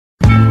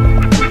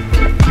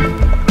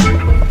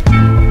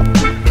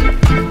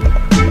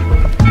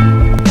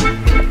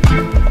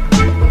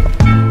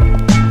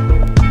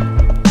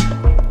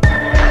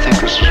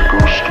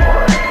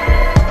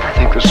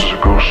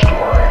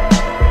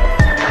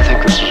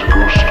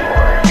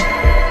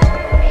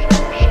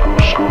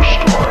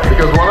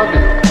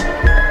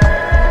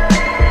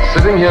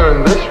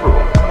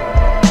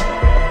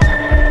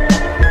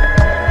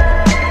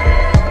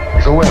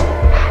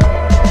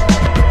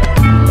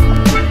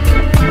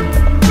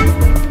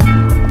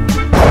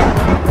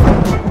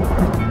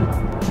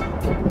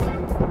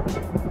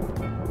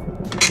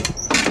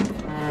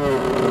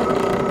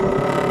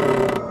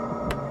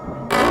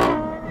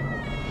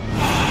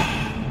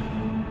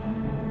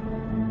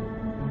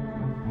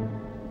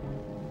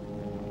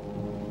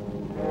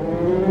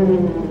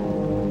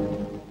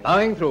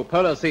Plowing through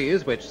polar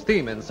seas which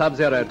steam in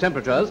sub-zero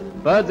temperatures,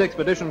 Byrd's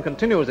expedition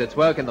continues its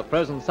work in the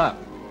frozen south.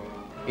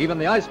 Even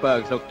the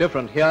icebergs look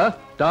different here,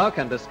 dark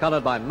and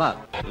discolored by mud.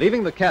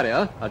 Leaving the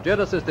carrier, a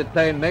jet-assisted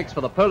plane makes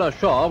for the polar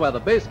shore where the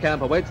base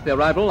camp awaits the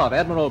arrival of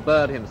Admiral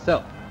Byrd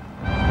himself.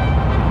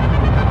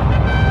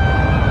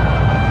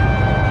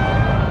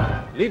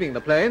 Leaving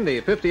the plane,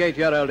 the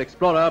 58-year-old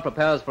explorer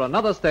prepares for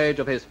another stage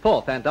of his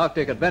fourth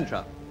Antarctic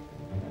adventure.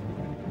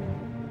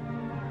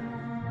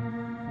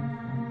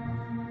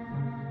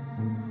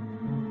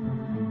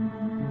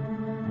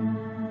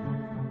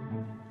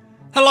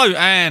 Hello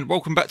and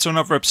welcome back to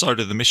another episode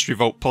of the Mystery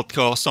Vault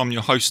podcast. I'm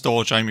your host,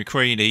 RJ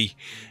McCready,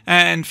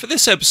 and for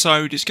this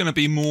episode it's going to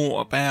be more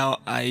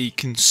about a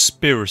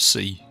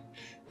conspiracy.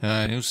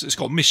 It's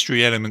got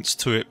mystery elements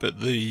to it, but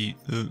the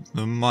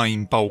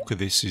main bulk of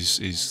this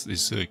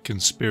is a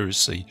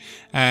conspiracy.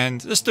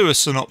 And let's do a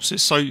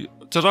synopsis. So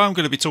today I'm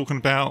going to be talking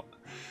about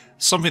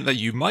something that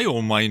you may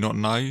or may not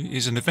know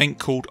is an event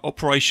called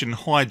Operation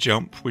High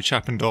Jump, which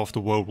happened after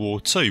World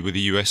War II with the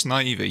US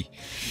Navy.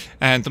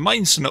 And the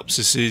main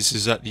synopsis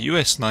is that the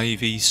US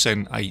Navy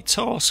sent a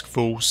task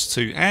force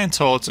to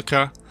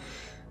Antarctica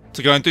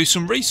to go and do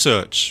some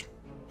research.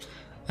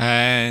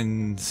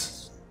 And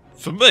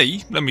for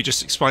me, let me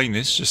just explain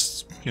this,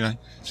 just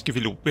give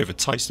you a little bit of a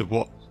taste of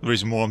the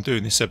reason why I'm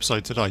doing this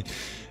episode today.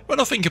 When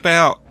I think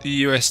about the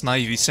US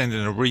Navy sending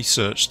a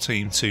research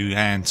team to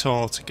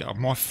Antarctica,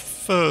 my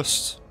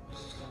first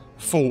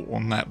thought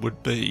on that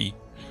would be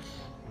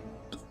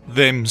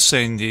them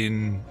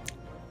sending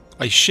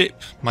a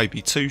ship,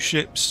 maybe two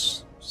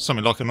ships,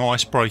 something like an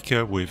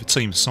icebreaker with a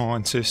team of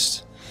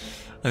scientists,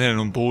 and then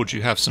on board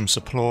you have some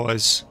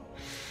supplies.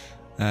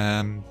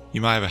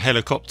 You may have a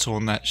helicopter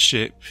on that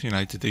ship,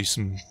 to do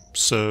some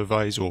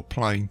surveys, or a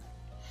plane.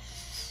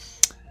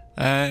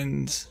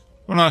 And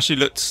when I actually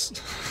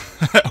looked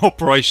at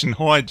Operation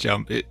High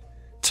Jump, it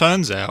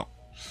turns out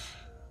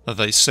that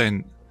they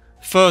sent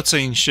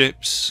 13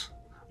 ships,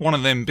 one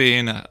of them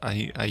being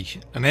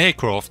an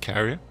aircraft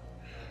carrier,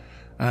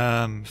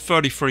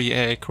 33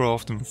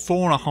 aircraft and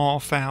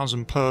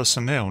 4,500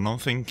 personnel. And I'm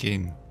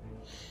thinking,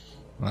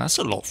 well, that's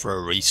a lot for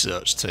a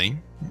research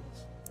team.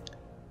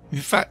 In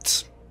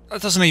fact,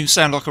 that doesn't even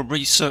sound like a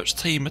research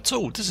team at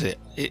all, does it?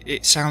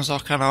 It sounds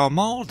like an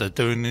armada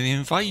doing an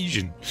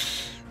invasion.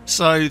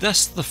 So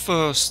that's the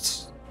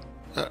first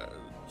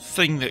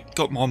thing that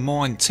got my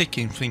mind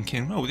ticking,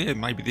 thinking, oh yeah,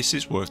 maybe this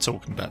is worth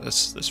talking about.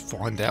 Let's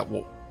find out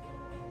what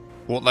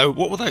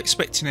were they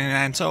expecting in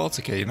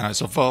Antarctica.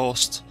 It's a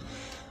vast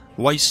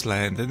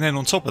wasteland. And then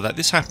on top of that,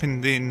 this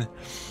happened in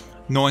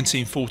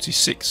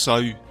 1946.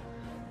 So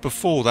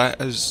before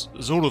that, as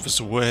all of us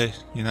are aware,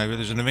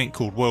 there's an event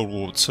called World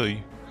War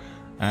II,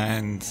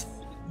 and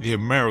the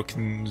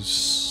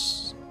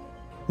Americans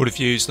would have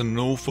used an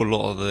awful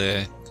lot of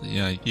their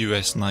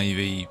US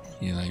Navy,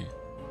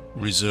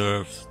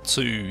 reserve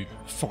to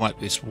fight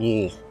this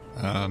war,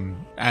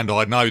 and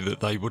I know that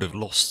they would have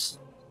lost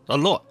a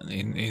lot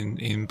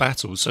in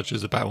battles, such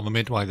as the Battle of the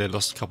Midway. They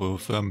lost a couple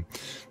of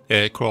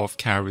aircraft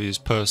carriers,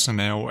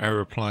 personnel,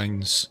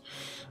 aeroplanes.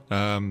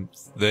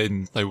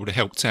 Then they would have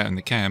helped out in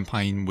the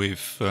campaign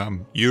with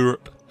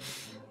Europe,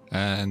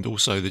 and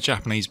also the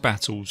Japanese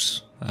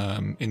battles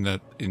in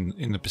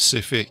the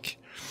Pacific.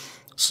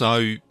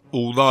 So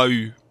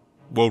although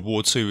World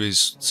War II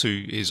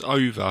is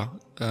over,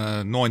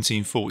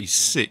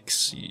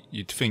 1946,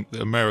 you'd think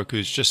that America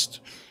is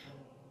just,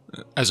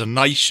 as a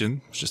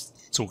nation,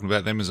 just talking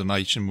about them as a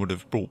nation, would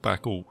have brought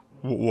back all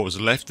what was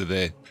left of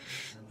their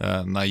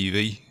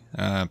navy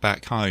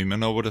back home.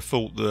 And I would have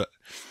thought that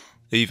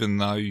even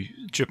though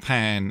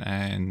Japan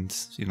and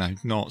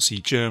Nazi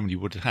Germany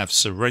would have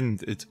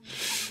surrendered,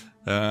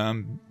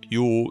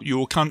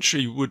 your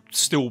country would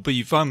still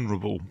be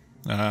vulnerable.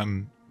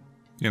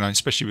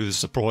 Especially with a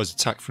surprise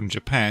attack from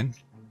Japan.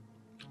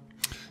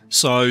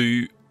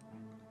 So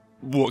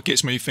what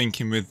gets me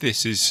thinking with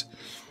this is,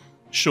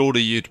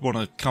 surely you'd want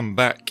to come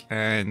back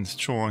and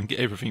try and get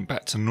everything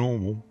back to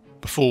normal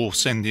before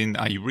sending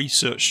a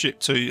research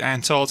ship to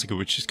Antarctica,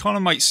 which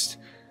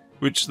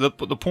the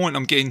point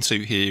I'm getting to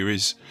here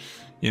is,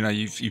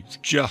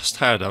 you've just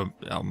had a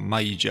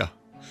major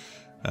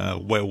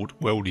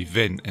world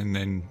event, and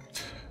then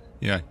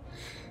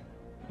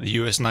the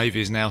US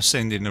Navy is now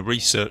sending a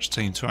research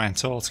team to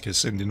Antarctica,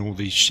 sending all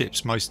these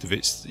ships. Most of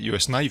it's the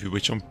US Navy,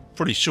 which I'm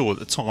pretty sure at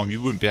the time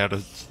you wouldn't be able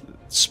to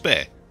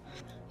spare.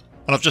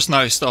 And I've just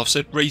noticed that I've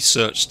said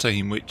research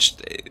team, which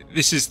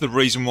this is the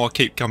reason why I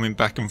keep coming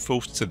back and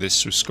forth to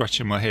this, with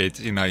scratching my head.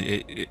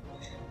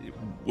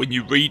 When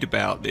you read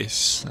about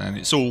this, and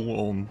it's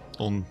all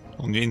on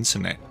the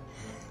internet,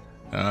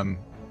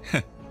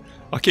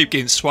 I keep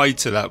getting swayed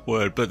to that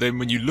word, but then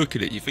when you look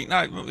at it, you think,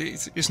 no,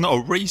 it's not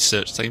a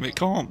research team. It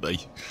can't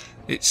be.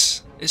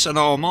 It's an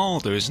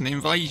armada. It's an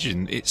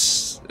invasion.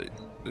 That's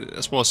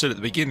what I said at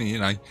the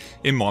beginning.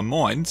 In my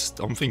mind,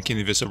 I'm thinking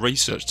if it's a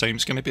research team,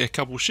 it's going to be a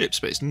couple of ships,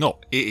 but it's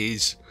not. It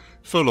is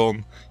full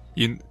on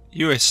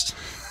US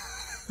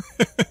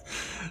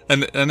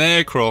an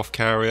aircraft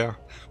carrier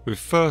with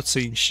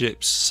 13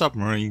 ships,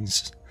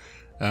 submarines,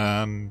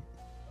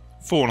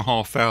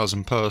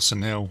 4,500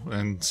 personnel,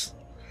 and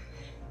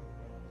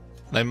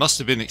they must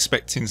have been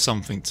expecting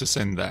something to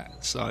send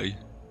that. So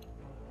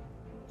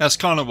that's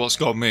kind of what's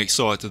got me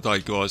excited today,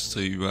 guys,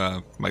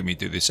 to make me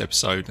do this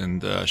episode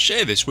and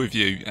share this with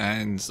you.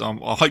 And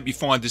I hope you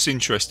find this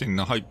interesting.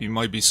 I hope you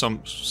maybe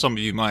some of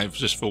you may have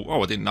just thought,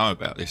 oh, I didn't know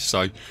about this.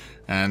 So,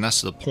 and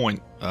that's the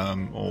point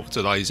of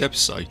today's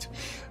episode.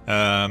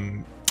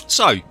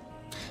 So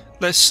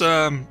let's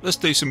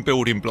do some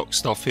building block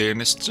stuff here, and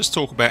let's just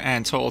talk about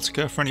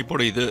Antarctica. For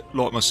anybody that,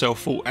 like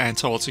myself, thought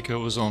Antarctica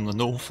was on the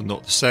north and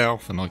not the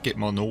south, and I get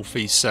my north,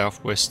 east,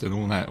 south, west, and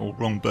all that all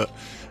wrong. But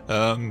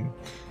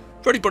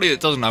for anybody that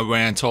doesn't know where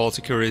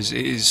Antarctica is,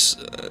 it is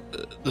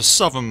the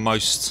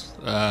southernmost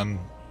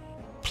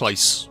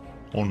place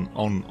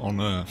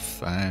on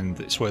Earth, and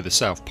it's where the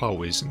South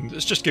Pole is. And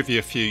let's just give you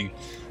a few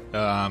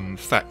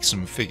facts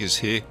and figures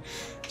here.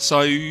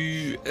 So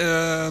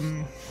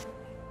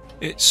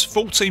it's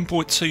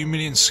 14.2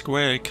 million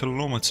square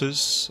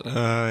kilometres.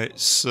 So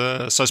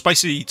it's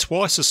basically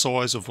twice the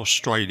size of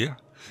Australia.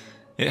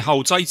 It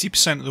holds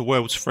 80% of the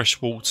world's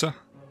fresh water.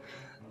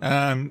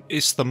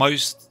 It's the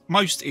most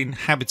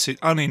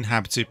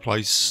uninhabited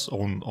place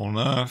on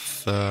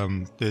Earth.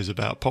 There's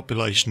about a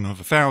population of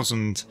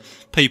 1,000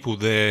 people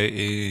there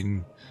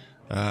in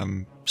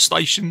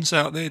stations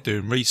out there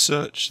doing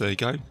research. There you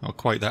go. I'll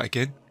quote that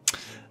again.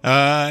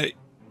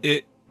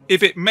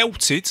 If it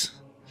melted,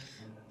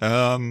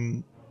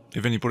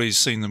 if anybody's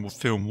seen the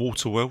film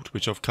Waterworld,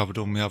 which I've covered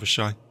on the other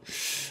show,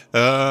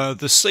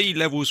 the sea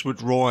levels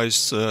would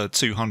rise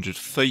 200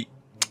 feet,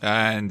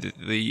 and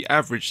the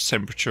average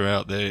temperature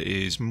out there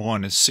is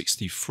minus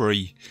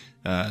 63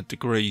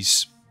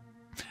 degrees.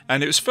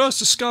 And it was first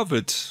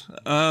discovered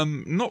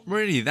not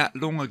really that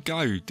long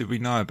ago. Did we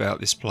know about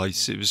this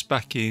place? It was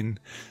back in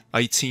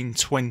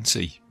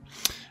 1820.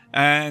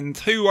 And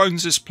who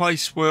owns this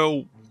place?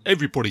 Well,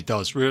 everybody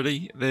does,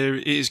 really.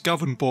 It is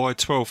governed by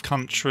 12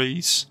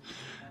 countries,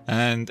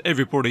 and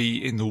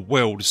everybody in the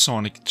world has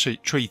signed a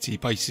treaty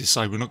basically to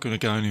say we're not going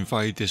to go and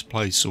invade this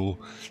place or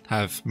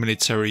have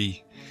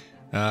military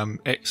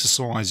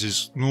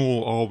exercises,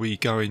 nor are we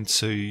going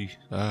to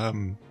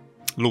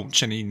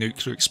launch any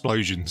nuclear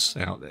explosions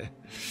out there,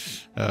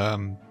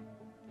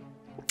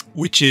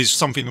 which is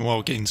something that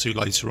I'll get into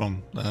later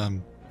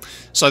on.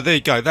 So there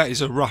you go. That is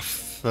a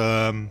rough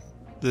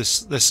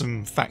there's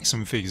some facts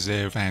and figures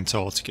there of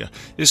Antarctica.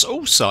 It's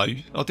also,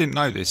 I didn't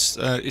know this,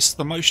 it's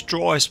the most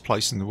driest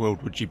place in the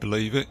world, would you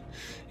believe it?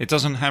 It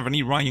doesn't have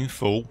any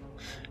rainfall,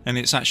 and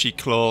it's actually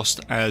classed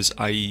as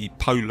a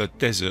polar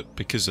desert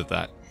because of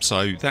that.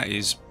 So that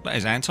is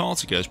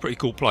Antarctica. It's a pretty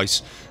cool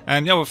place.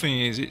 And the other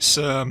thing is, it's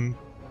the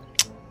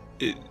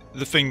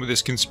thing with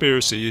this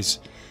conspiracy is,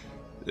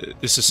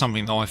 this is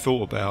something that I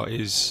thought about,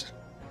 is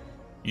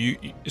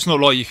it's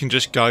not like you can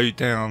just go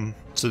down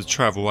to the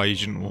travel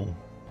agent, or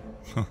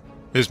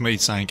there's me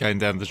saying going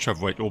down to the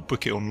travel agent, or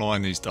book it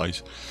online these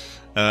days,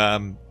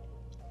 and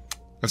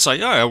say,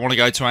 yeah, I want to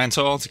go to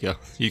Antarctica.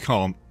 You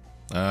can't.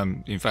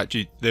 In fact,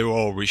 there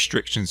are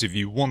restrictions. If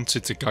you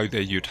wanted to go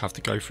there, you'd have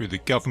to go through the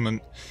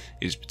government.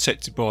 It's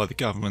protected by the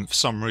government. For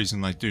some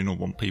reason, they do not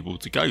want people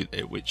to go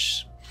there,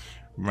 which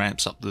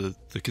ramps up the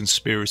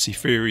conspiracy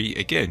theory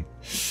again.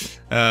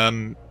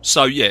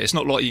 So yeah, it's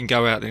not like you can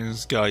go out there and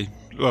just go,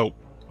 well,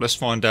 let's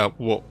find out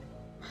what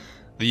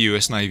the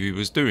US Navy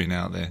was doing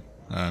out there.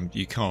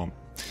 You can't.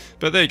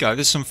 But there you go,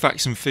 there's some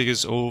facts and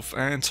figures of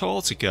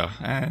Antarctica,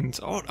 and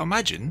I'd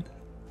imagine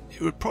it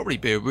would probably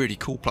be a really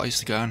cool place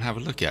to go and have a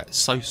look at. It's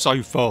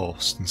so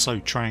vast and so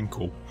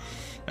tranquil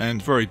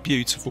and very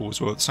beautiful as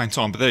well at the same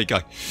time. But there you go.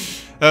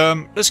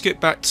 Let's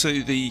get back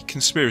to the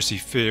conspiracy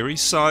theory.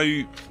 So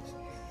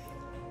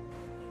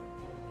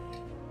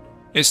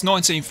it's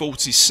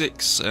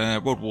 1946,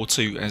 World War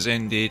II has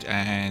ended,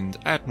 and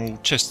Admiral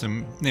Chester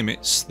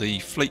Nimitz, the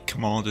fleet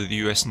commander of the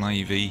US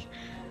Navy,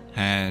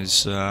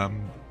 has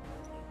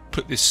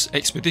put this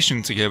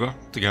expedition together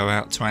to go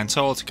out to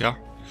Antarctica,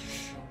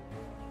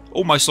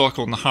 almost like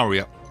on the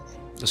hurry up.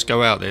 Let's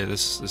go out there,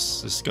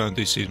 let's go and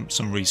do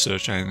some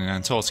research in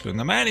Antarctica. And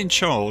the man in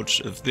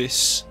charge of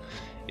this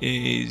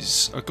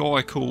is a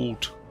guy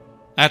called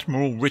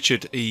Admiral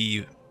Richard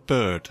E.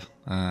 Byrd,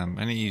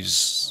 and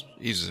he's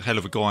a hell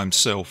of a guy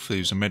himself. He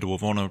was a Medal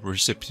of Honor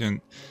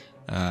recipient.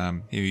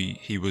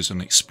 He was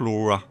an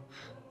explorer.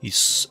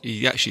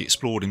 He actually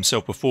explored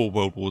himself before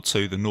World War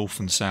II, the North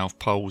and South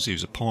Poles. He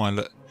was a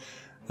pilot.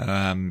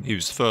 He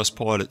was the first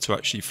pilot to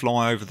actually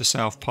fly over the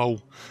South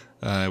Pole,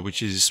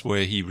 which is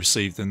where he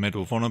received the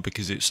Medal of Honor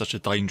because it's such a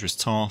dangerous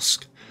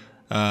task.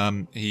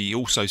 He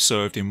also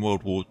served in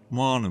World War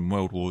I and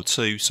World War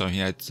II, so he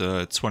had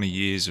 20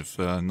 years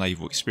of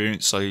naval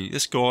experience. So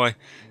this guy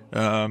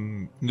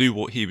knew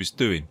what he was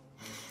doing,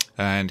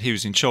 and he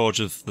was in charge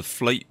of the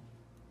fleet.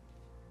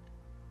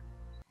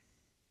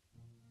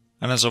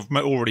 And as I've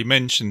already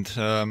mentioned,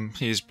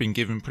 he has been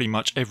given pretty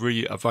much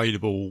every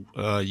available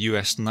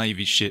US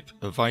Navy ship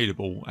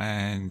available,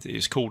 and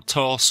it's called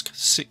Task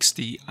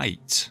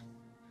 68.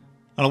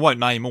 And I won't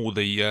name all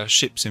the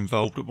ships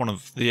involved, but one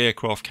of the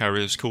aircraft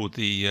carriers called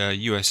the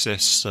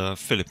USS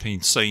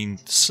Philippine Sea.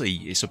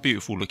 It's a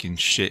beautiful looking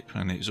ship,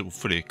 and it's all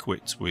fully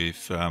equipped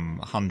with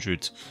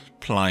 100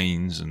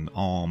 planes and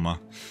armour.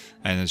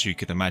 And as you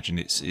can imagine,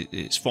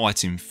 it's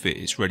fighting fit,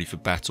 it's ready for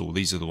battle.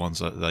 These are the ones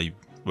that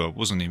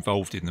wasn't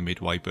involved in the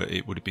Midway, but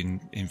it would have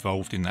been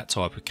involved in that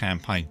type of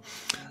campaign.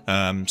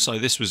 So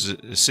this was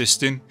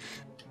assisting.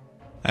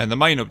 And the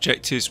main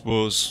objectives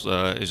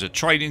is a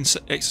training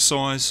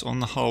exercise on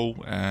the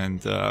whole,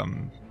 and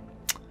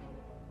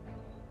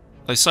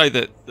they say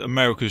that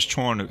America's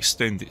trying to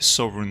extend its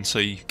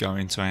sovereignty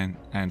going to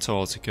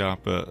Antarctica,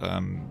 but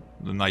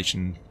the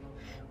nation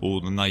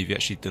or the Navy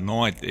actually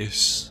denied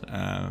this.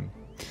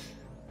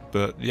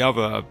 But the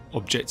other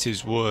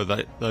objectives were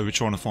that they were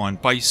trying to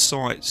find base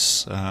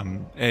sites,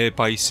 air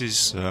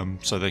bases,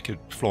 so they could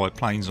fly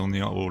planes on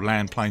the or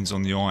land planes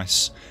on the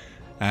ice,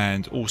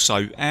 and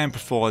also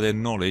amplify their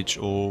knowledge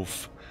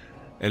of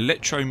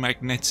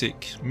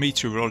electromagnetic,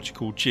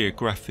 meteorological,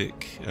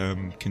 geographic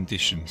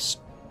conditions.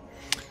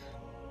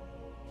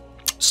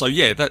 So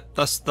yeah,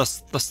 that's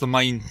the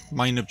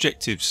main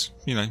objectives.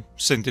 You know,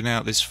 sending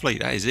out this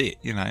fleet. That is it.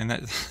 You know, and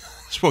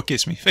that's what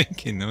gets me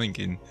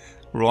thinking.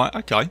 Right,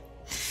 okay.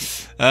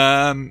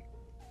 As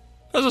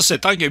I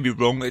said, don't get me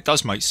wrong. It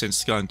does make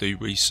sense to go and do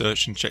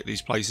research and check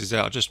these places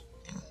out. Just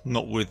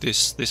not with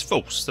this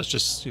force. That's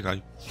just, you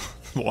know,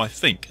 what I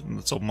think on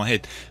the top of my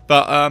head.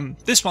 But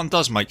this one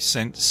does make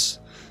sense.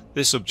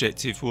 This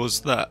objective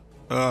was that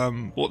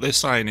what they're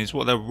saying is,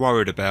 what they're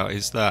worried about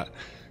is that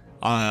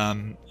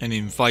an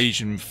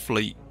invasion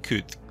fleet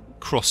could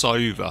cross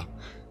over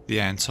the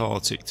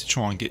Antarctic to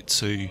try and get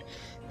to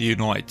the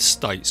United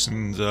States,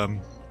 and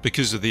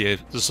because of the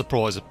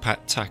surprise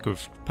attack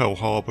of Pearl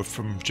Harbor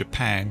from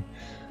Japan,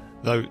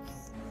 though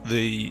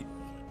I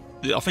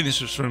think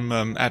this was from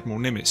Admiral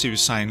Nimitz. He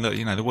was saying, look,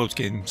 you know, the world's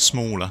getting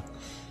smaller.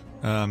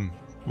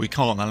 We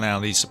can't allow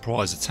these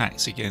surprise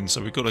attacks again,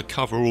 so we've got to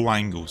cover all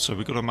angles. So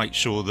we've got to make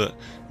sure that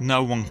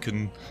no one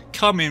can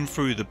come in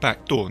through the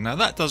back door. Now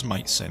that does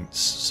make sense,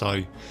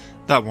 so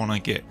that one I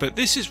get. But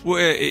this is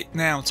where it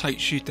now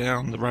takes you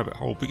down the rabbit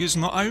hole, because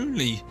not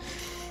only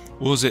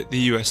was it the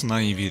US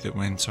Navy that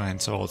went to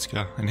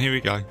Antarctica, and here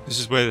we go. This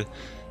is where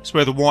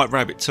the white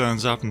rabbit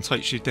turns up and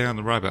takes you down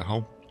the rabbit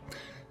hole.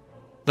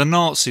 The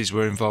Nazis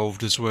were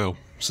involved as well.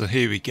 So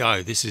here we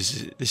go. This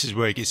is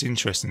where it gets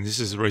interesting. This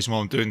is the reason why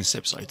I'm doing this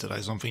episode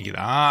today. So I'm thinking,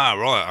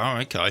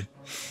 okay.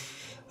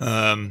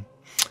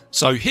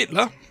 So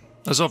Hitler,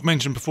 as I've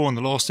mentioned before in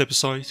the last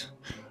episode,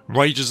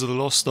 Rages of the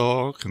Lost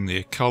Ark and the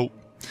occult,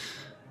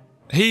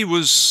 he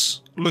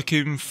was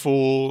looking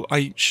for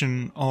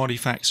ancient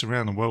artifacts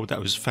around the world. That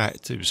was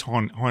fact. It was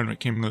Heinrich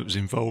Himmler that was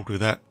involved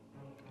with that.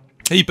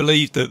 He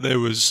believed that there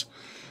was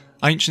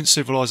ancient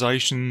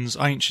civilizations,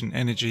 ancient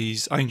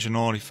energies, ancient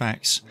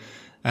artifacts,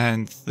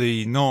 and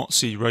the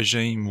Nazi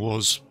regime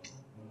was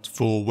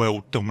for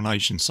world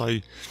domination. So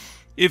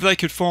if they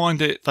could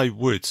find it, they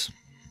would.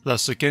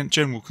 That's again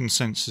general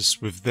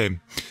consensus with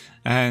them.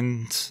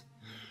 And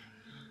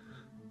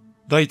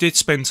they did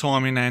spend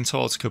time in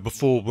Antarctica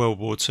before World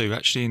War II.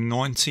 Actually, in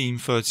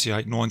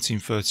 1938,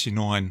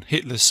 1939,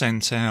 Hitler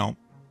sent out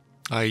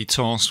a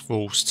task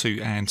force to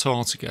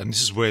Antarctica, and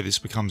this is where this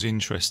becomes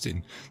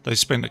interesting. They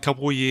spent a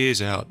couple of years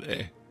out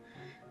there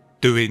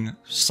doing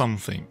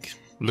something,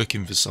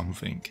 looking for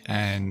something,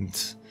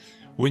 and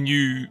when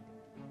you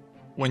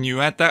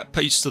add that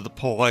piece to the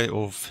pie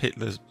of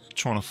Hitler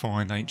trying to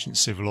find ancient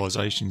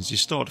civilizations, you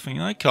start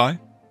thinking, okay,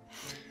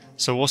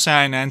 so what's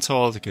out in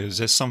Antarctica? Is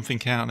there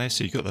something out there?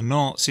 So you've got the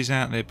Nazis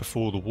out there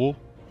before the war,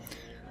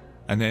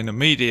 and then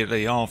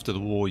immediately after the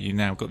war, you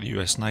now got the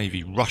US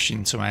Navy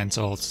rushing to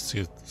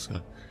Antarctica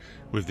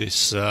with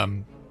this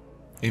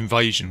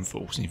invasion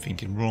force, and you're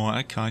thinking,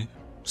 right, okay,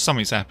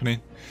 something's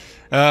happening.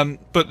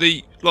 But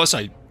like I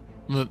say,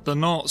 the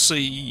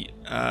Nazi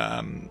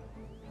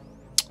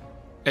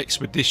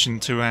expedition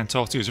to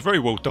Antarctica was very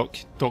well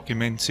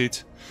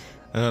documented.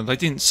 They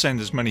didn't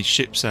send as many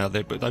ships out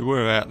there, but they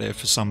were out there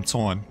for some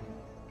time,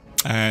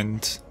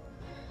 and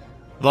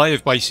they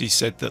have basically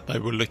said that they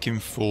were looking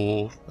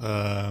for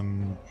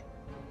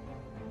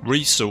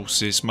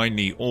resources,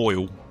 mainly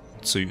oil,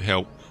 to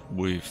help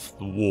with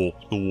the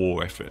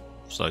war effort.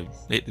 So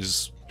it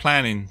is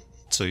planning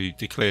to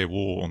declare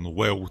war on the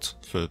world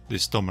for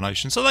this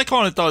domination. So that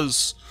kind of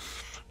does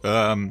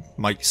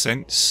make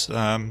sense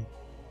on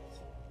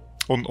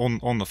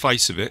the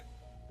face of it.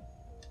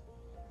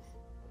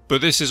 But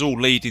this is all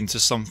leading to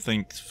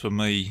something for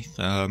me,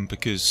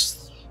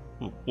 because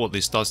what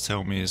this does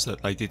tell me is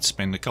that they did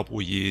spend a couple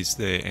of years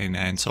there in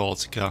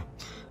Antarctica,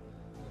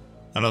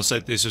 and I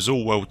said this is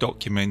all well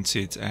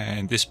documented,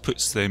 and this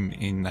puts them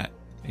in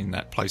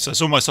that place. So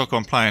it's almost like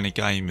I'm playing a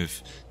game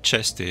of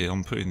chess here.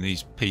 I'm putting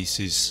these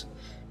pieces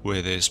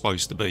where they're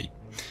supposed to be,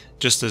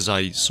 just as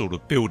a sort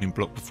of building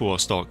block before I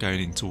start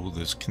going into all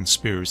this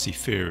conspiracy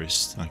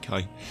theorists.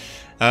 Okay.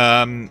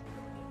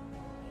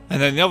 And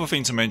then the other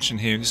thing to mention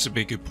here, and this would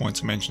be a good point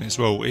to mention as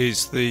well,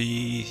 is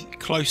the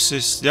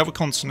other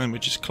continent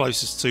which is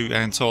closest to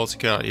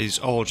Antarctica is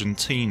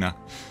Argentina.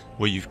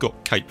 where you've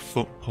got Cape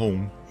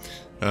Horn,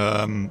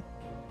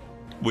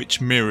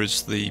 which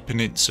mirrors the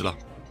peninsula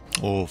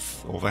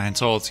of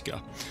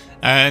Antarctica.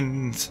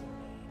 And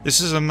this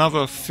is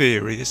another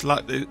theory.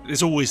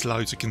 There's always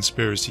loads of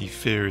conspiracy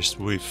theorists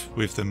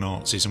with the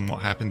Nazis and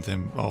what happened to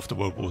them after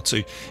World War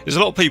II. There's a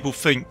lot of people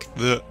think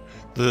that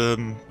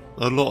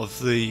a lot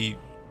of the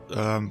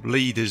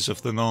leaders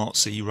of the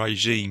Nazi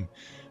regime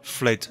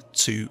fled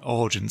to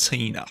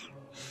Argentina,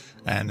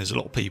 and there's a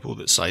lot of people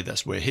that say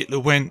that's where Hitler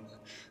went,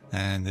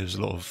 and there's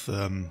a lot of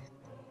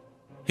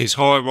his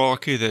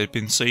hierarchy that had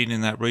been seen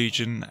in that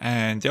region.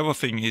 And the other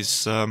thing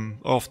is,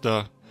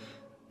 after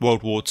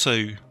World War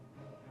II,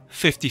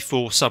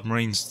 54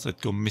 submarines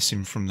had gone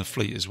missing from the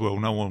fleet as well.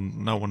 No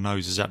one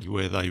knows exactly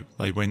where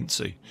they went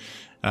to.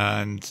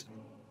 And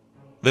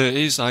there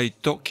is a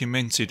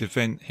documented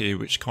event here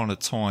which kind of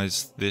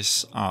ties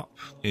this up.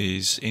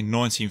 Is in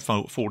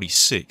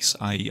 1946,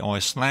 a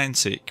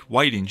Icelandic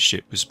whaling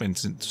ship was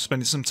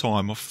spending some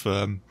time off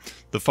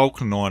the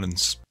Falkland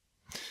Islands,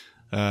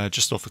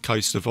 just off the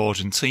coast of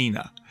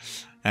Argentina,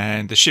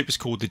 and the ship was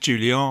called the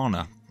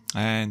Juliana.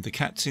 And the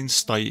captain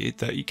stated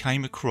that he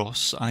came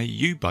across a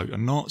U-boat, a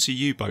Nazi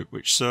U-boat,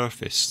 which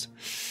surfaced.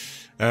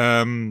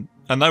 And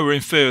they were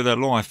in fear of their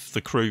life,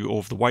 the crew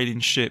of the whaling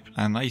ship,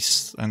 and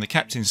the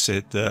captain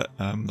said that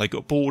they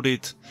got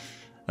boarded.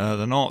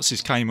 The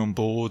Nazis came on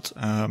board,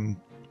 and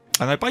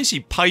they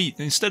basically paid,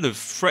 instead of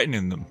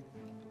threatening them,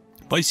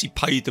 basically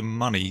paid them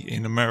money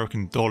in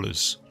American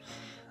dollars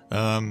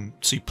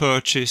to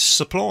purchase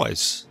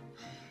supplies,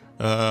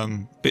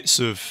 bits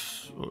of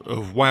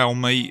whale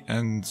meat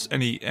and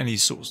any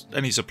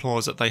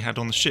supplies that they had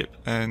on the ship,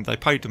 and they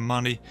paid them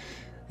money,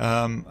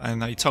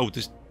 and they told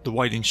the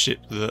whaling ship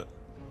that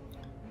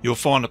you'll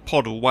find a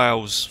pod of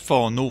whales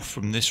far north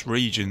from this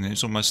region.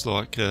 It's almost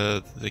like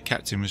the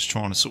captain was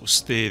trying to sort of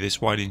steer this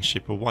whaling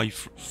ship away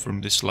from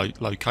this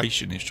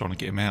location. He's trying to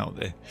get him out of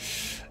there.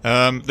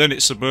 Then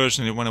it submerged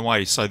and it went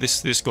away. So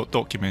this got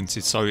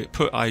documented. So it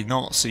put a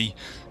Nazi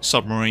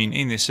submarine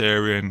in this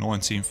area in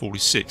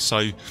 1946. So,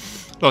 like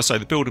I say,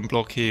 the building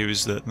block here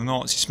is that the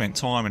Nazis spent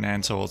time in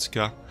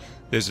Antarctica.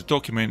 There's a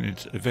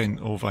documented event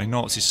of a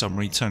Nazi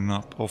submarine turning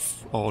up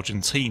off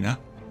Argentina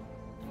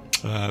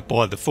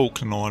by the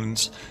Falkland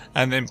Islands,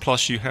 and then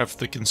plus you have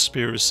the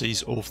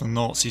conspiracies of the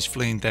Nazis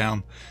fleeing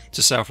down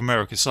to South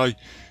America. So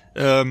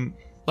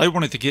they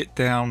wanted to get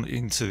down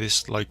into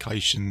this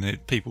location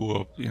that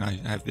people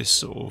have this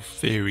sort of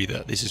theory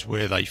that this is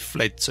where they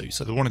fled to.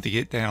 So they wanted to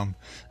get down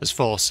as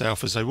far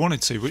south as they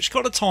wanted to, which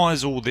kind of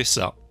ties all this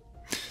up.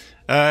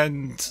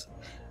 And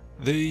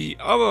the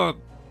other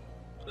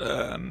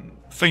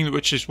thing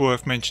which is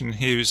worth mentioning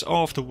here is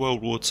after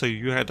World War II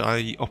you had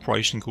a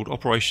operation called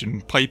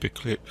Operation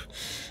Paperclip,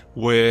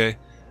 where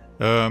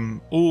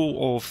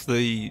all of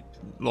the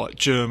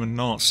German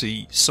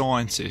Nazi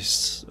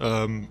scientists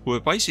were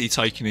basically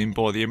taken in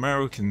by the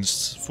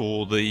Americans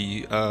for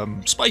the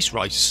space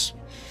race.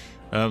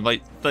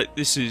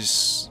 This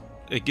is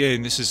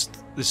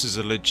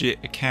a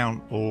legit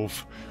account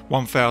of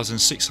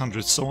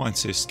 1,600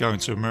 scientists going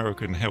to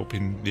America and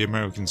helping the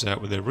Americans out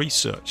with their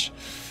research.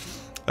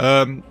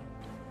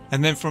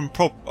 And then from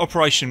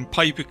Operation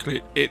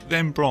Paperclip, it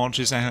then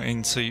branches out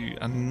into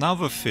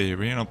another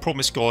theory. And I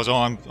promise, guys,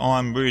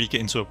 I'm really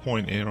getting to a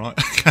point here, right?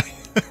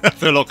 I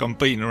feel like I'm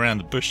beating around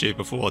the bush here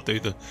before I do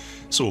the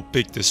sort of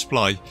big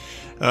display.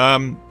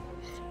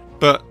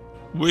 But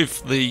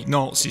with the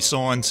Nazi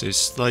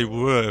scientists, they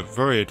were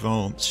very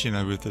advanced,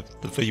 with the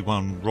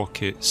V1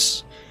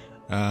 rockets.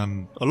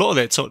 A lot of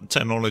their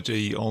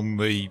technology on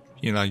the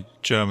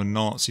German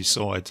Nazi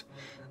side.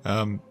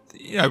 When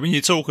you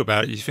talk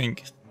about it, you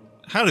think,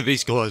 how did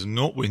these guys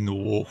not win the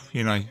war?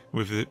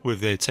 With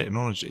their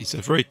technologies,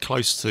 they're very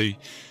close to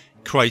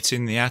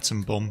creating the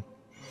atom bomb.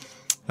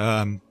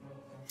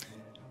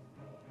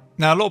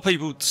 Now, a lot of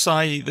people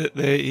say that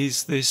there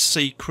is this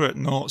secret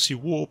Nazi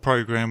war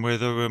program where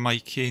they were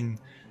making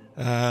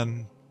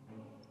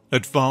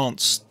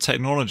advanced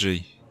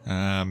technology.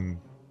 And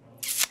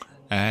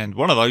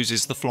one of those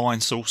is the flying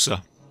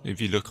saucer. If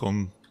you look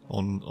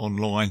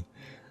online,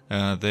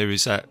 there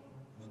is that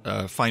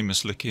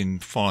famous looking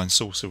flying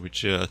saucer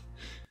which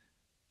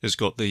has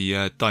got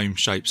the dome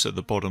shapes at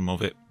the bottom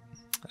of it,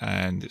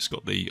 and I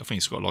think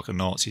it's got like a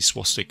Nazi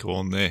swastika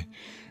on there.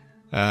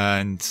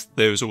 And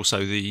there was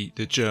also the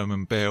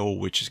German bell,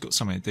 which has got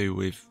something to do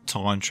with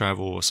time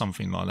travel or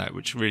something like that,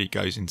 which really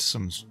goes into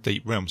some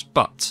deep realms.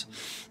 But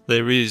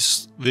there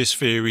is this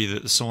theory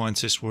that the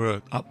scientists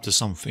were up to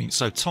something.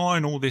 So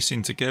tying all this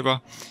in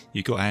together,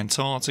 you've got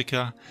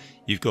Antarctica,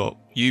 you've got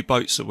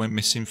U-boats that went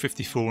missing,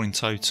 54 in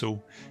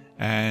total,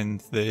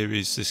 and there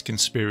is this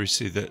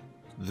conspiracy that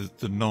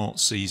the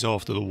Nazis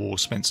after the war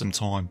spent some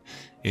time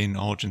in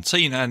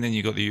Argentina, and then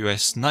you've got the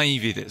US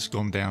Navy that's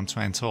gone down to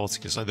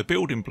Antarctica. So the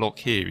building block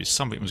here is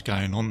something was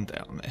going on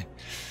down there.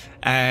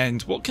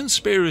 And what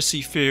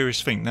conspiracy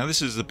theorists think, now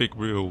this is the big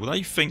reveal,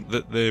 they think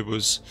that there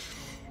was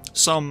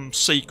some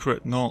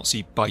secret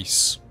Nazi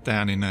base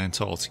down in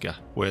Antarctica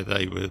where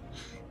they were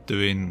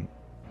doing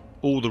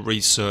all the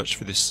research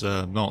for this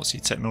Nazi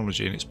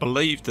technology, and it's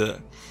believed that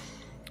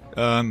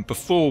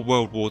before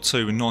World War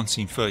II in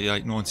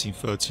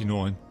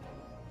 1938-1939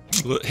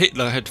 that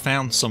Hitler had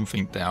found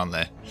something down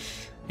there.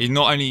 He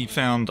not only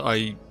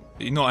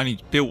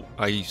built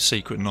a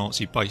secret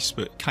Nazi base,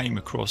 but came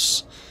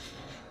across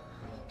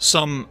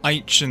some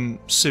ancient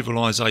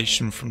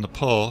civilization from the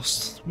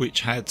past which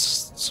had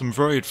some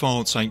very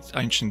advanced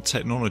ancient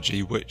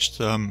technology which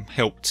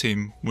helped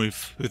him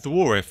with the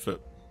war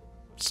effort.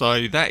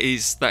 So that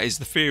is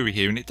the theory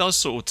here, and it does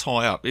sort of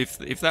tie up. If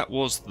that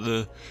was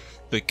the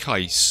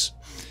case,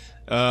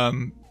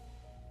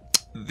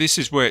 this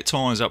is where it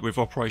ties up with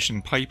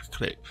Operation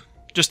Paperclip.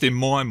 Just in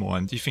my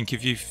mind, you think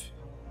if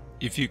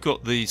you've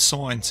got the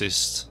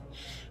scientists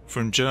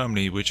from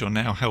Germany which are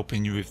now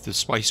helping you with the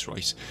space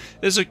race,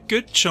 there's a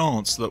good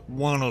chance that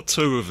one or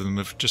two of them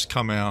have just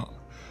come out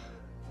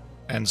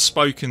and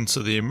spoken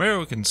to the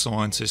American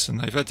scientists, and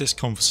they've had this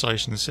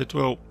conversation and said,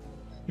 well,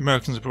 the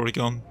Americans have probably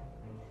gone,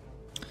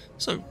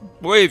 so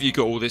where have you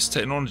got all this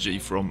technology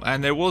from?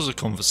 And there was a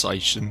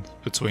conversation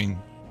between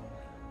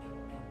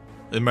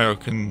the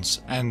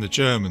Americans and the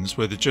Germans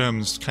where the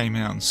Germans came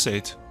out and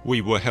said,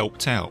 we were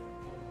helped out.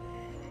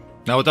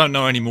 Now, I don't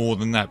know any more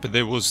than that, but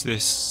there was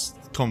this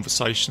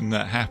conversation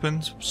that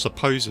happened,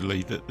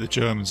 supposedly, that the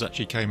Germans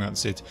actually came out and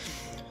said,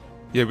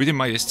 yeah, we didn't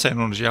make this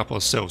technology up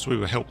ourselves, we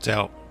were helped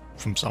out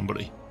from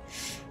somebody.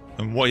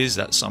 And what is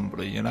that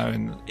somebody? And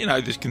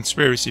the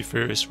conspiracy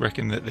theorists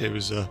reckon that there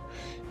was a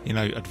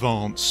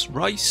advanced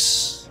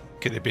race.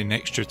 Could there have been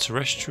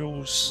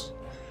extraterrestrials?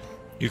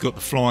 You've got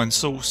the flying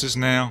saucers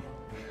now,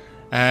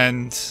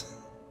 and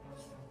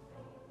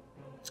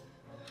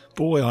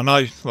boy, I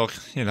know,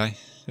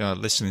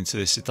 listening to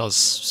this, it does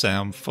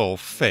sound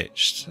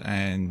far-fetched,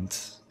 and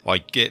I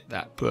get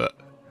that, but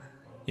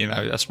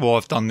that's why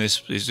I've done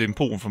this. It's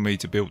important for me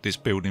to build this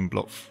building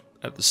block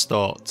at the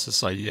start to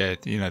say, yeah,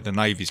 the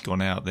Navy's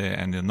gone out there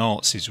and the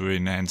Nazis were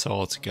in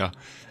Antarctica,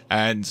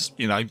 and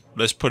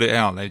let's put it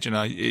out there.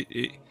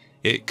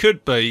 It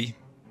could be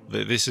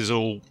that this is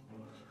all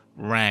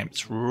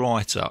ramped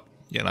right up.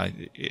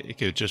 It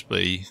could just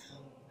be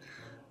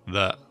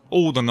that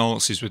all the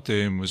Nazis were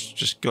doing was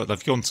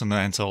they've gone to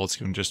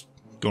Antarctica and just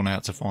gone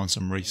out to find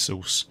some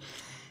resource,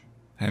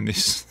 and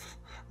this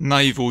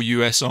naval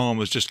US arm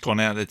has just gone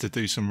out there to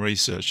do some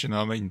research. You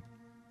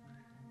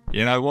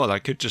know what,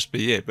 that could just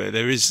be it. But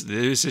there is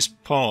this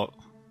part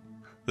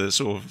that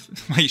sort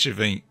of makes you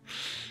think,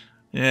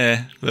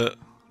 yeah, but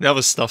the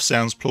other stuff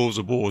sounds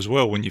plausible as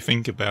well when you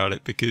think about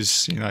it,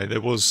 because there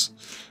was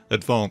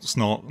advanced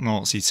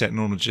Nazi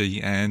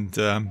technology, and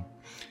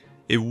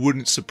it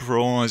wouldn't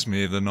surprise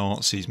me if the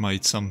Nazis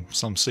made some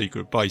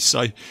secret base.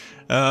 So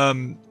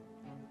by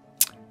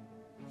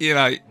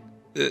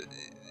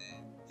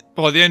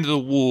the end of the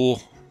war,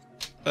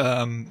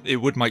 it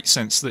would make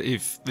sense that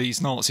if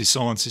these Nazi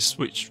scientists,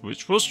 which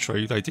was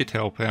true, they did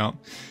help out,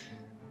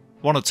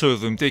 one or two of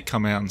them did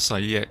come out and say,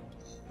 yeah,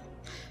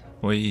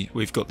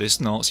 we've got this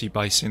Nazi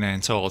base in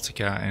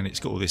Antarctica and it's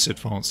got all this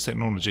advanced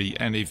technology,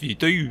 and if you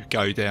do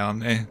go down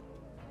there,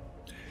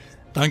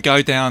 don't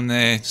go down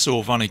there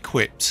sort of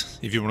unequipped.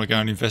 If you want to go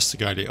and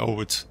investigate it, I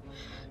would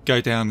go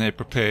down there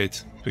prepared,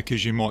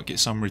 because you might get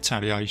some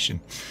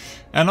retaliation.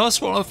 And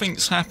that's what I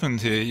think's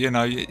happened here.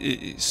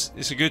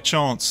 It's a good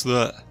chance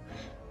that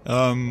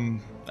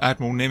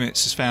Admiral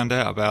Nimitz has found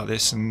out about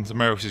this, and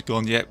America's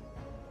gone, yep,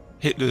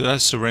 Hitler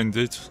has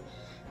surrendered.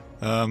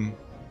 The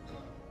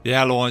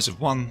Allies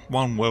have won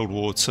World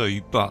War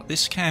II, but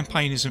this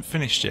campaign isn't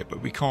finished yet,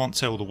 but we can't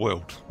tell the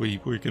world. We're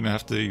going to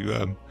have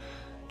to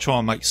try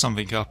and make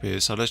something up here.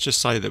 So let's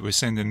just say that we're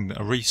sending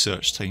a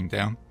research team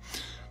down.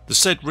 The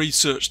said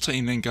research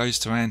team then goes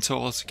to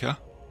Antarctica.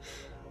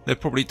 They're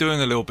probably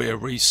doing a little bit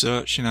of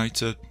research,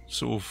 to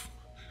sort of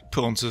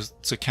put onto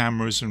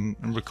cameras and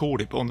record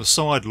it. But on the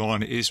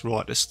sideline, it is,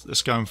 right,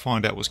 let's go and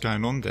find out what's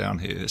going on down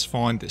here. Let's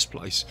find this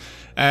place.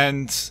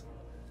 And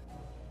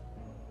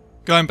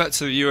going back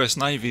to the US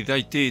Navy,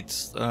 they did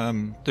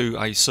do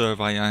a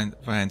survey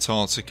of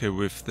Antarctica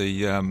with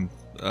the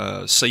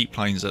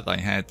seaplanes that they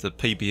had, the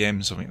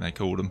PBMs, I think they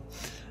called them,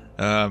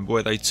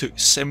 where they took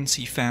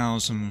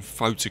 70,000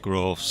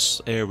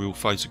 photographs, aerial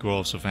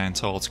photographs of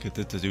Antarctica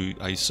to do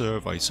a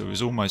survey. So it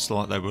was almost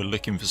like they were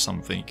looking for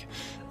something.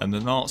 And the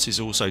Nazis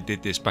also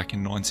did this back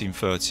in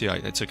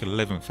 1938. They took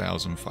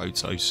 11,000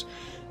 photos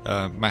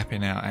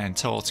mapping out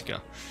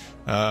Antarctica.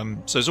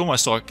 So it's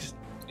almost like,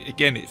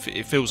 again,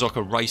 it feels like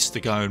a race to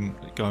go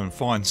and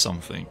find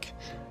something.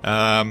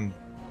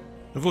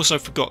 I've also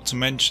forgot to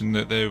mention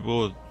that there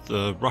were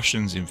the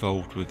Russians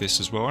involved with this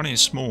as well, only a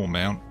small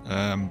amount,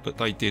 but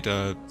they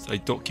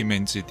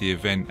documented the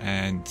event,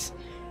 and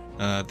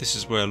this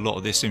is where a lot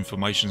of this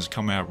information has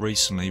come out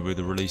recently with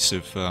the release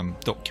of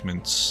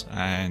documents.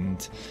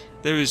 And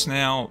this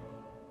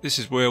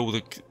is where all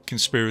the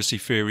conspiracy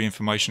theory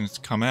information has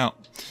come out.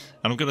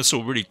 And I'm going to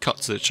sort of really cut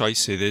to the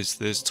chase here.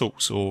 There's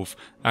talks of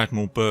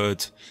Admiral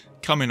Byrd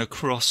coming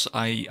across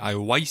a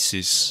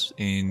oasis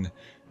in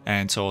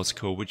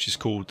Antarctica, which is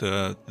called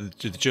the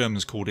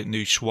Germans called it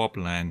New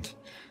Schwabland.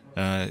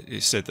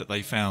 it said that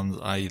they found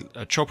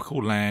a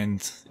tropical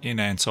land in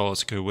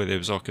Antarctica where there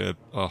was like a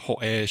hot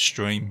air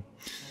stream,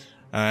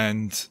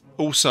 and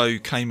also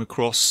came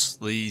across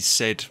these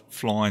said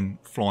flying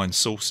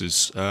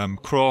saucers,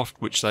 craft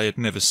which they had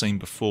never seen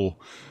before,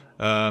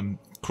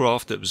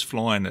 craft that was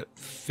flying at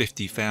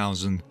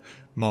 50,000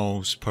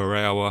 miles per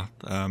hour,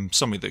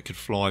 something that could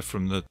fly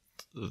from the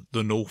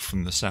North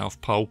and the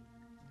South Pole.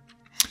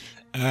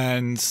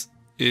 And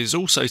it is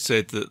also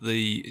said that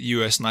the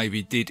US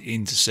Navy did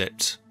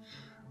intercept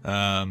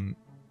in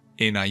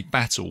a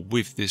battle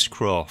with this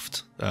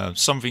craft,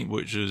 something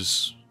which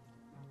was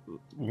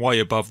way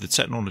above the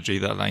technology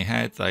that they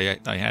had. They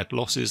had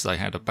losses, they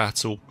had a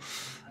battle,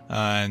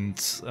 and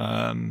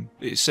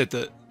it said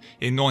that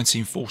in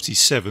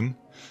 1947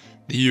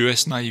 the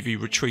US Navy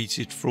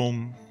retreated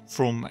from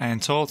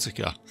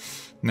Antarctica.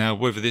 Now,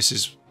 whether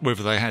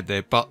they had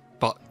their butt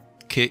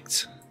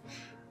kicked,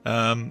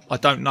 I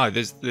don't know.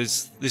 This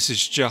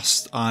is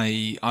just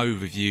a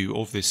overview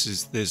of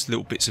this. There's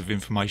little bits of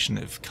information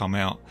that have come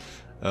out,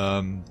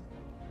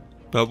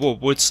 but what I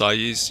would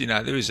say is,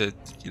 there's a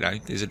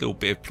little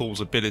bit of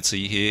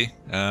plausibility here.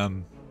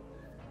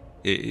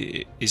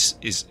 It's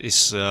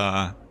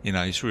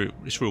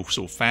real sort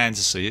of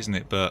fantasy, isn't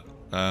it? But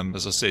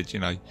as I said,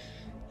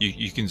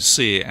 you can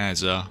see it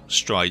as a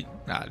straight.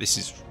 This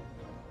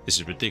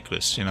is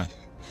ridiculous.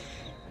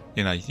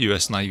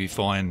 US Navy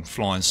flying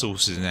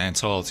saucers in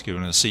Antarctica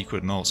and a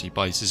secret Nazi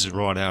base. This is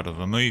right out of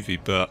a movie.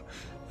 But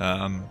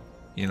the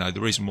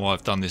reason why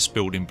I've done this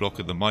building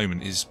block at the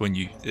moment is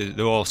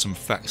there are some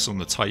facts on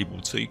the table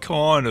to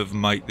kind of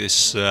make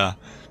this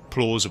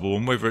plausible.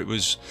 And whether it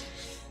was,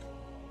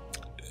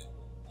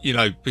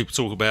 people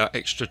talk about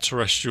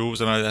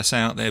extraterrestrials, I know that's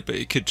out there, but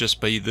it could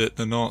just be that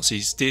the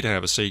Nazis did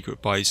have a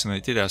secret base and they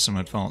did have some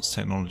advanced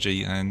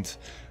technology, and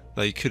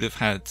they could have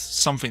had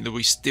something that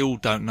we still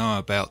don't know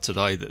about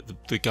today,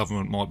 that the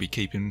government might be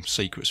keeping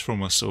secrets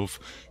from us, of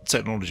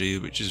technology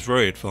which is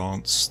very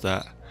advanced,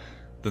 that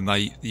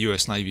the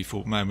US Navy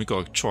thought, man, we've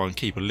got to try and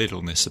keep a lid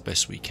on this the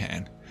best we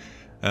can.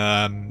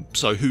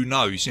 So who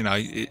knows?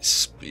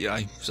 It's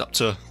up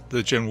to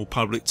the general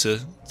public to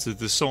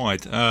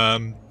decide.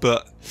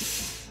 But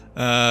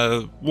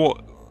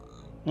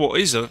what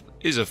is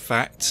a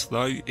fact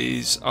though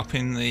is up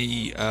in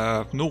the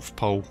North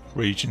Pole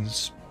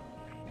regions.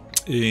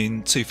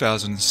 In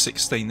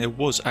 2016, there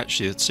was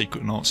actually a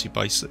secret Nazi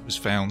base that was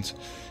found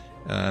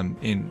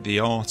in the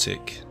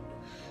Arctic.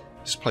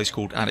 It's a place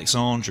called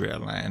Alexandria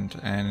Land,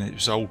 and it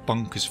was old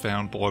bunkers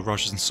found by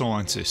Russian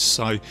scientists.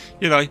 So,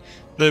 that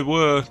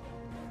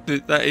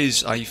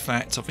is a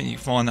fact. I think you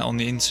can find that on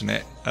the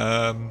internet.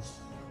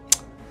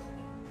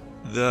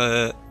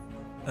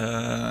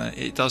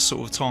 It does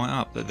sort of tie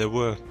up that there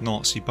were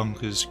Nazi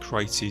bunkers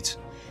created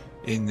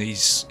in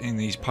these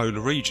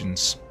polar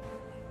regions.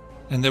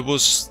 And there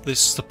was this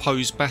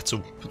supposed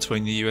battle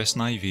between the US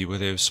Navy where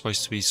there was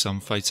supposed to be some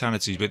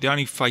fatalities, but the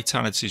only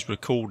fatalities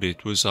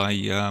recorded was a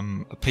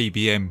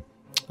PBM,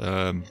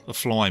 a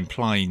flying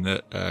plane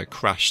that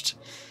crashed,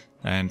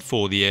 and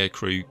 4 of the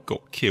aircrew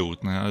got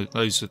killed. Now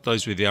those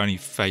were the only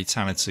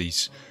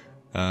fatalities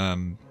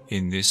in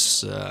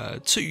this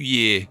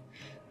 2-year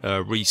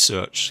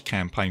research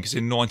campaign, because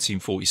in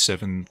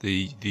 1947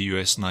 the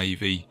US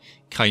Navy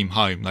came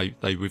home,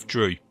 they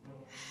withdrew.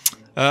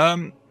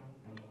 And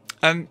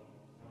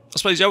I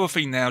suppose the other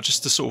thing now,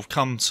 just to sort of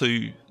come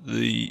to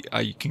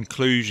a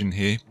conclusion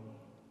here,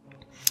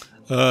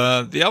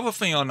 the other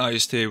thing I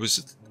noticed here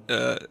was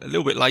a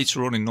little bit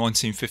later on in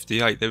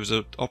 1958 there was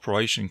an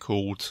operation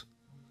called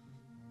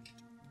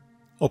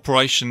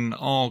Operation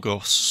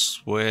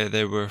Argos, where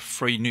there were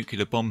 3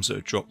 nuclear bombs that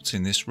were dropped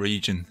in this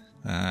region.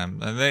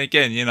 And then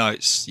again,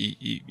 it's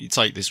you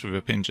take this with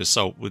a pinch of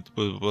salt.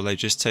 Were they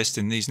just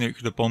testing these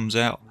nuclear bombs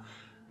out,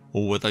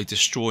 or were they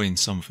destroying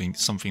something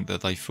that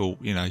they thought,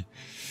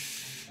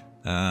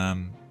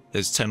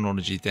 there's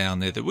technology down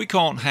there that we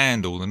can't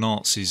handle? The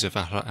Nazis have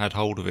had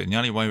hold of it, and the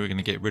only way we're going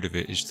to get rid of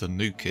it is to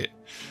nuke it.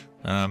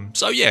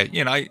 So yeah,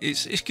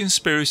 it's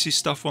conspiracy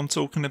stuff I'm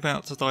talking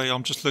about today.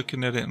 I'm just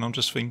looking at it and I'm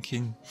just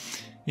thinking,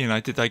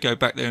 did they go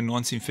back there in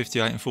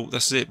 1958 and thought,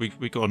 that's it, we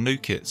got to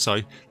nuke it,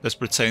 so let's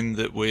pretend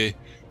that we're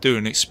doing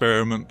an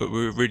experiment but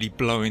we're really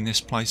blowing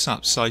this place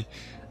up. So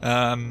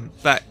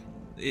that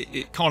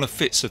it kind of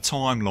fits a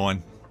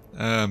timeline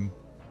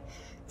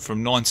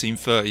from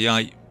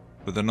 1938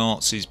 with the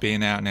Nazis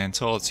being out in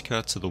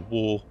Antarctica, to the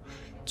war,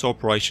 to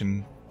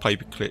Operation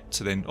Paperclip,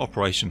 to then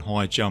Operation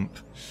High Jump.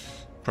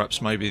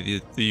 Perhaps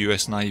maybe the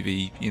US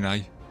Navy,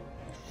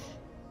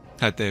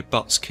 had their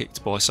butts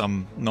kicked by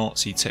some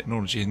Nazi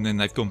technology, and then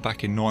they've gone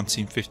back in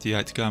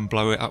 1958 to go and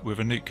blow it up with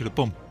a nuclear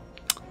bomb.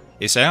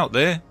 It's out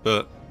there,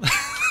 but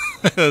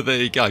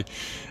there you go.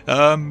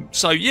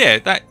 So yeah,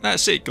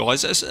 that's it,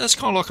 guys. That's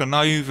kind of like an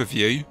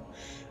overview.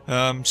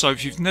 So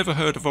if you've never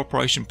heard of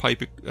Operation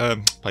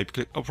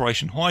Paperclip,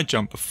 Operation High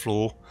Jump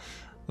before,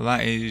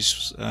 that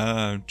is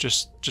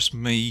just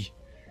me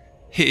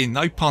hitting,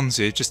 no puns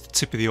here, just the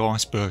tip of the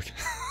iceberg.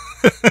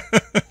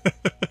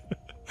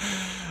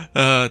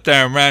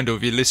 Darren Randall,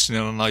 if you're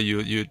listening, I know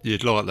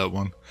you'd like that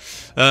one.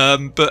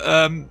 I'm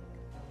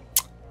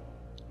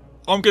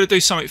going to do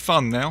something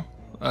fun now,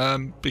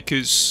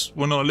 because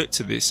when I looked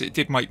at this, it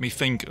did make me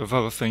think of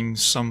other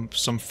things, some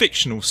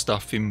fictional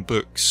stuff in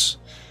books,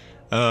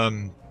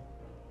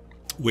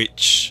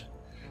 which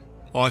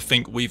I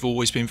think we've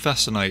always been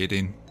fascinated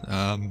in.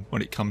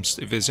 When it comes,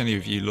 if there's any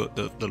of you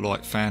that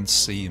like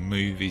fantasy and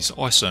movies,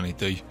 I certainly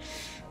do.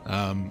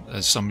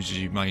 As some of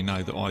you may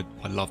know, that I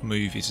love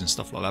movies and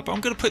stuff like that. But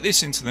I'm going to put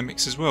this into the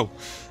mix as well.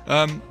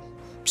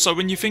 So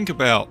when you think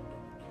about,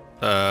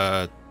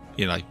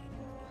 you know,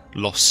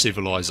 lost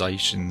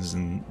civilizations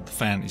and the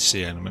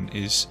fantasy element,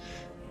 is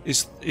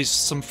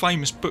some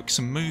famous books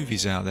and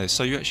movies out there.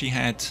 So you actually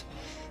had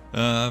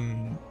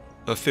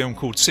a film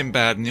called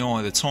Sinbad and the Eye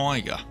of the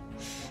Tiger.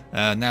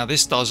 Now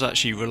this does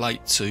actually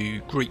relate to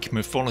Greek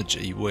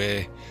mythology,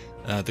 where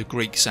the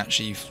Greeks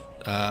actually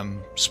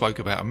spoke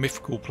about a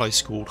mythical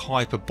place called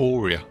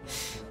Hyperborea,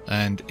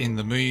 and in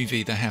the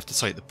movie they have to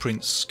take the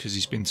prince because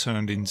he's been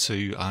turned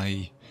into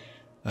a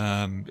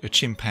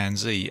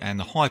chimpanzee, and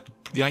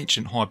the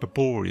ancient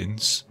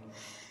Hyperboreans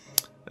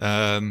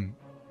in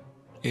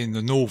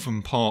the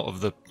northern part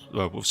of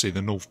obviously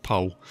the North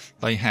Pole,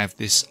 they have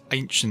this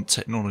ancient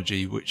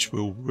technology which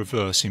will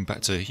reverse him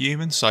back to a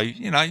human. So,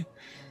 you know,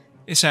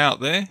 it's out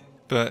there,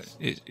 but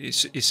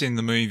it's in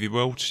the movie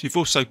world. You've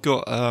also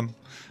got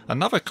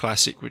another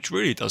classic which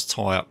really does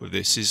tie up with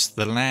this, is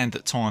The Land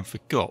That Time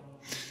Forgot,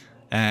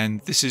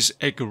 and this is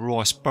Edgar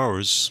Rice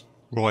Burroughs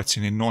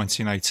writing in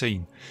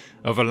 1918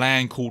 of a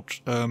land called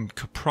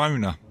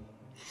Caprona,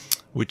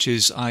 which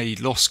is a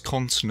lost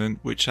continent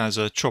which has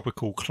a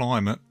tropical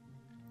climate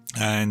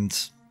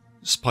and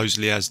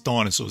supposedly has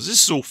dinosaurs.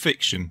 This is all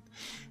fiction,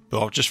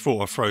 but I just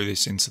thought I'd throw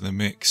this into the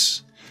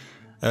mix.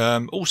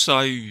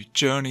 Also,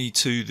 Journey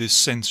to the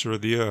Centre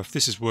of the Earth.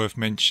 This is worth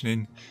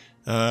mentioning.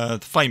 The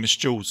famous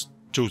Jules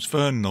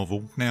Verne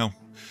novel. Now,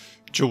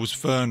 Jules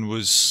Verne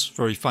was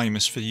very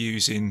famous for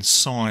using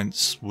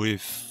science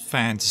with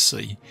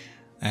fantasy,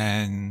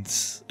 and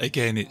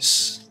again,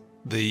 it's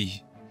the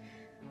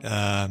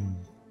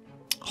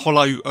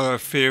hollow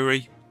Earth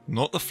theory,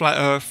 not the flat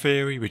Earth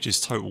theory, which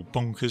is total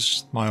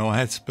bonkers, may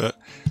I add. But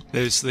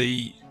there's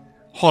the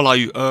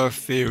hollow Earth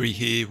theory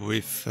here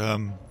with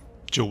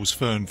Jules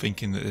Verne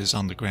thinking that there's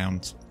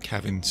underground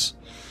caverns,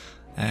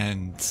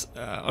 and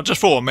I just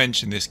thought I'd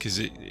mention this because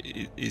it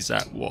is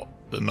that what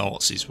the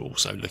Nazis were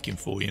also looking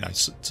for, you know,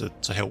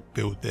 to help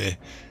build their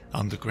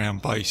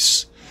underground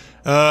base.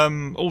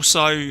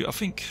 Also, I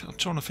think, I'm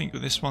trying to think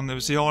of this one, there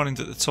was The Island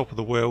at the Top of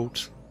the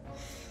World.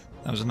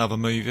 That was another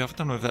movie. I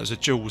don't know if that was a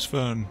Jules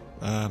Verne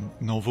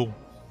novel,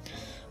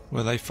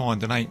 where they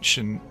find an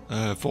ancient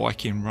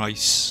Viking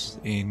race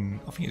in,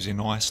 I think it was in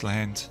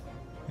Iceland,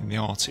 in the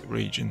Arctic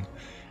region.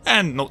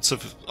 And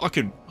I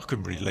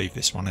couldn't really leave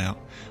this one out.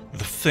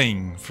 The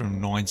Thing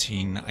from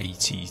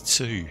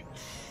 1982,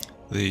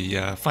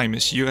 the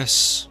famous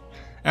US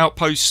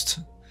outpost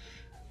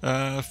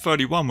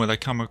 31, where they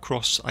come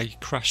across a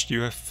crashed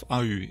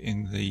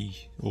UFO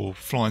or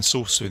flying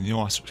saucer in the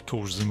ice, which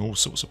causes them all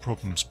sorts of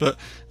problems. But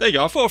there you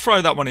go. I thought I'd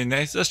throw that one in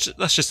there. That's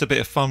just a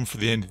bit of fun for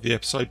the end of the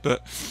episode.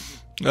 But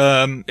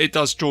it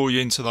does draw you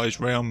into those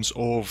realms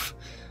of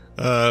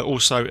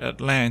also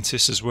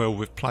Atlantis as well,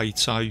 with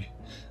Plato.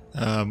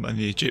 And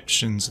the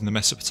Egyptians and the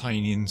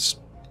Mesopotamians.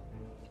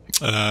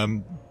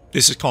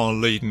 This is kind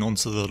of leading on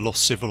to the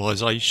lost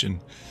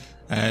civilization,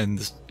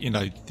 and you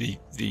know,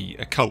 the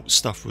occult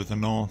stuff with the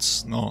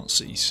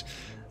Nazis.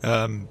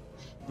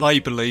 They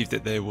believed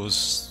that there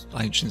was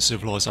ancient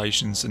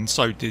civilizations, and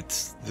so did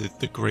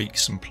the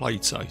Greeks and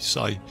Plato.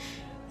 So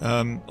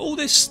all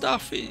this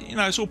stuff, you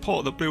know, it's all part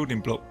of the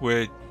building block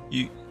where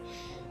you,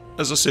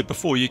 as I said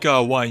before, you go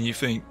away and you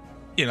think,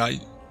 you know,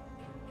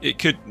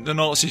 the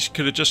Nazis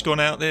could have just gone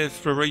out there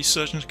for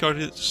research, and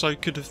so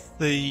could have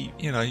the,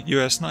 you know,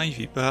 US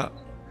Navy. But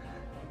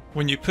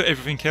when you put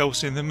everything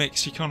else in the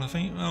mix, you kind of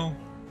think, well,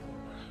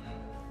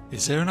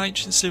 is there an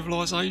ancient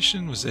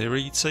civilization? Was there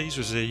ETs?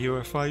 Was there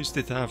UFOs?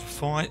 Did they have a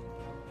fight?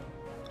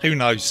 Who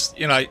knows?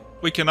 You know,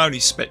 we can only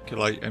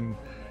speculate, and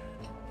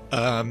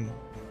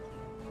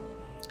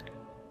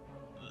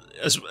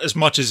as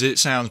much as it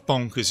sounds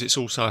bonkers, it's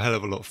also a hell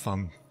of a lot of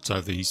fun to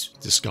have these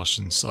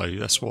discussions. So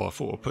that's why I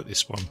thought I'd put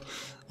this one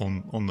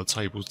on the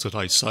table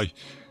today. So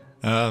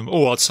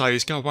all I'd say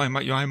is go away and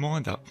make your own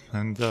mind up,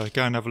 and go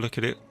and have a look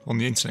at it on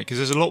the internet, because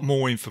there's a lot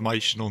more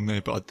information on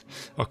there. But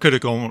I could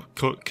have gone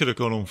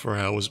on for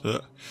hours,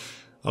 but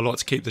I like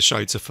to keep the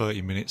show to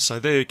 30 minutes. So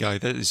there you go.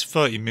 That is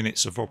 30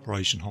 minutes of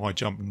Operation High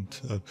Jump,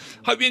 and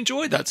hope you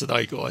enjoyed that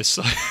today, guys.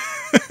 So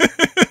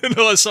like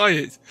I say,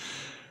 it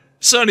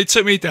certainly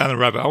took me down a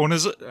rabbit hole,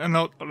 and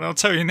I'll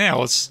tell you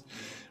now,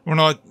 when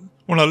I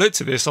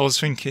looked at this, I was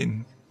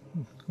thinking,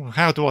 well,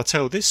 how do I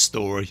tell this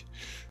story?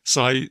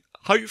 So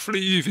hopefully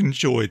you've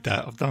enjoyed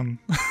that. I've done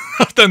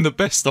the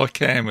best I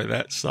can with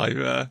that.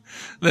 So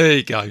there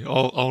you go.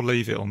 I'll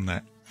leave it on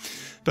that.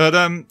 But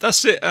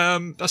that's it.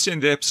 That's the end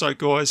of the episode,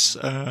 guys.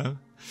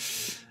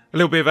 A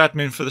little bit of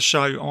admin for the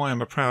show. I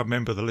am a proud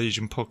member of the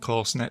Legion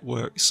Podcast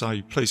Network,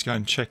 so please go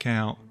and check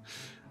out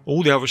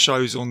all the other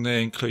shows on there,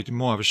 including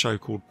my other show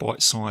called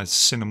Bite Size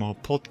Cinema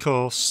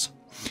Podcast.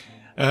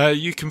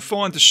 You can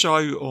find the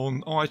show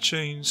on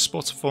iTunes,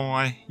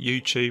 Spotify,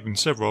 YouTube and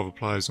several other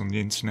players on the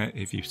internet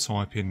if you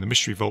type in the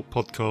Mystery Vault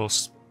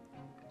Podcast.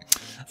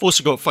 I've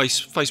also got a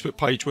Facebook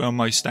page where I'm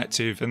most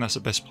active, and that's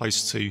the best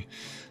place to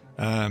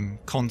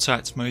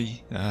contact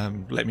me.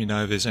 Let me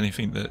know if there's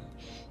anything that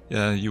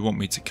you want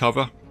me to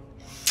cover.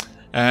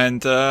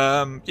 And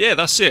yeah,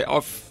 that's it.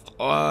 I've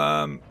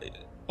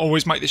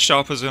always make this show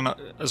up as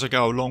I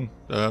go along.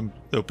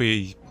 There'll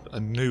be a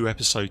new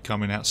episode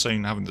coming out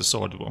soon. I haven't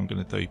decided what I'm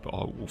going to do, but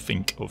I will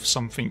think of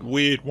something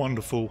weird,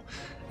 wonderful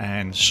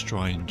and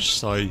strange.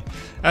 So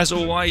as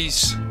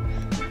always,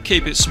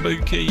 keep it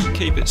spooky,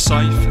 keep it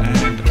safe,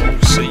 and I'll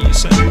see you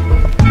soon.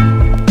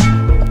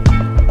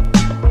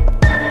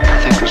 I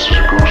think this is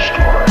a ghost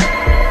story.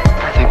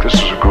 I think this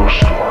is a ghost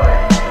story.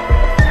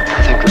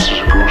 I think this is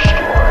a ghost story.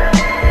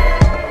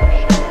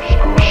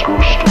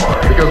 Ghost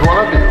story. Because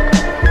one of you,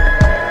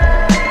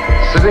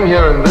 sitting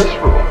here in this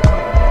room,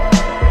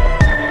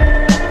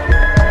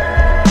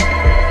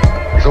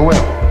 is a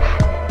werewolf.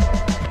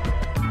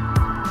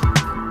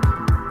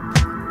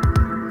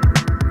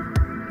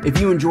 If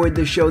you enjoyed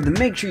this show, then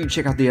make sure you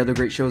check out the other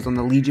great shows on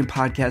the Legion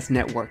Podcast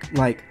Network,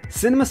 like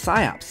Cinema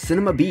Psyops,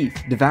 Cinema Beef,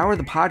 Devour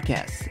the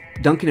Podcast,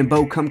 Duncan and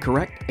Bo Come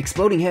Correct,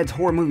 Exploding Heads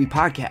Horror Movie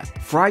Podcast,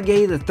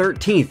 Friday the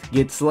 13th,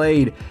 Get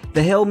Slayed,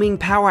 The Helming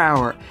Power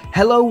Hour,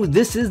 Hello,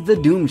 This is the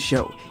Doom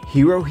Show,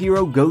 Hero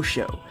Hero Go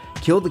Show,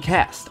 Kill the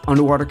Cast,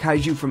 Underwater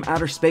Kaiju from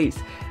Outer Space,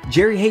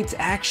 Jerry Hates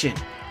Action,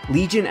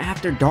 Legion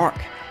After Dark,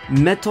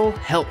 Mental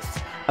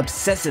Health,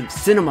 Obsessive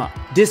Cinema,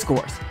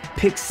 Discourse,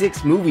 Pick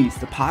 6 Movies,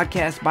 the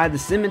podcast by The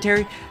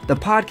Cemetery, the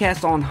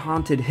podcast on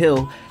Haunted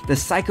Hill, the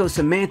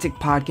Psychosemantic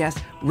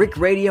Podcast, Rick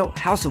Radio,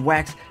 House of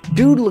Wax,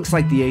 Dude Looks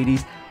Like the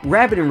 80s,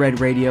 Rabbit and Red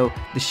Radio,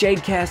 the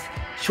Shadecast,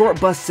 Short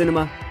Bus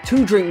Cinema,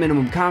 2 Drink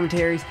Minimum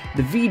Commentaries,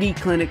 the VD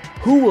Clinic,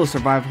 Who Will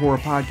Survive Horror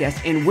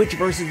Podcast, and Witch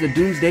vs. the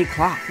Doomsday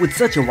Clock. With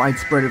such a wide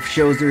spread of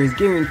shows, there is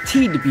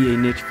guaranteed to be a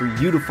niche for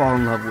you to fall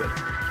in love with.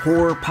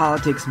 Horror,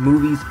 politics,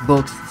 movies,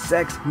 books,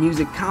 sex,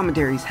 music,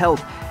 commentaries,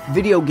 health,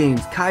 video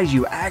games,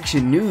 kaiju,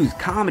 action, news,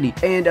 comedy,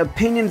 and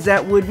opinions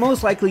that would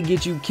most likely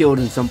get you killed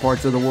in some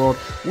parts of the world.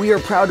 We are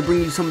proud to bring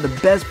you some of the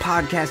best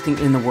podcasting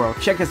in the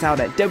world. Check us out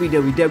at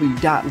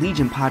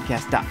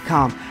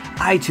www.legionpodcast.com,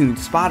 iTunes,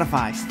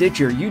 Spotify,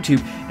 Stitcher,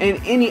 YouTube,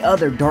 and any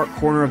other dark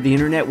corner of the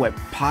internet where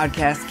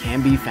podcasts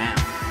can be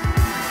found.